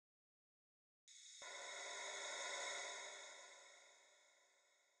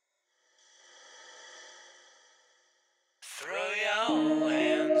Throw your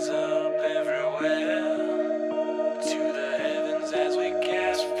hands up everywhere to the heavens as we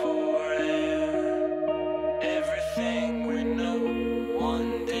gasp for air. Everything we know,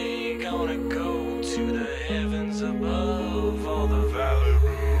 one day gonna go to the heavens above all the valley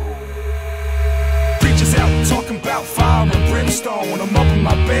road. Preachers out talking about fire and brimstone. I'm up in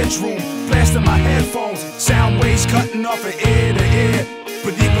my bedroom, blasting my headphones. Sound waves cutting off from ear to ear.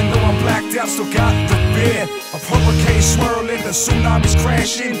 But even though I'm blacked out, still got the fear of hurricanes swirling, the tsunamis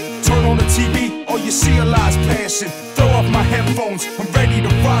crashing. Turn on the TV, all you see are lies passing. Throw off my headphones, I'm ready to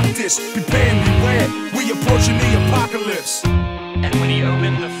rock this. Prepare and beware, we approaching the apocalypse. And when he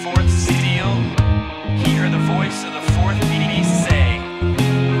opened the fourth seal, he heard the voice of the fourth beast say,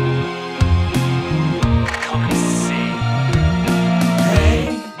 "Come and see."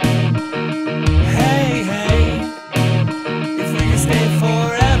 Hey, hey, hey, if we could stay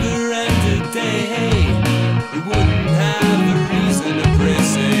forever and a day, we wouldn't have a reason to pray.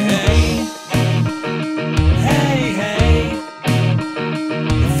 Say hey, hey, hey,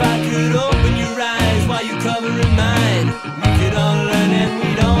 if I could open your eyes while you're covering mine, we could all learn and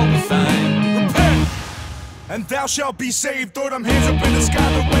we'd all be fine. Repent, and thou shalt be saved. Throw them hands up in the sky,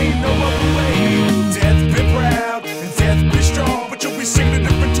 there ain't no other way. Death be proud, and death be strong, but you'll be singing a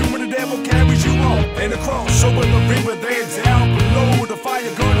different tune when the devil carries you on. And across over the river, there down below, the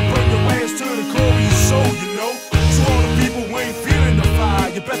fire gonna burn your ass to the core of your soul, you know. So all the people who ain't feeling the fire,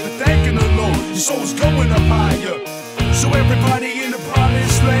 you best be thanking the Lord, your soul's going up higher. So everybody in the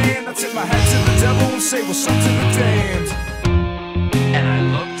promised land, I tip my hat to the devil and say what's up to the damned. And I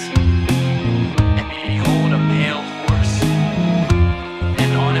looked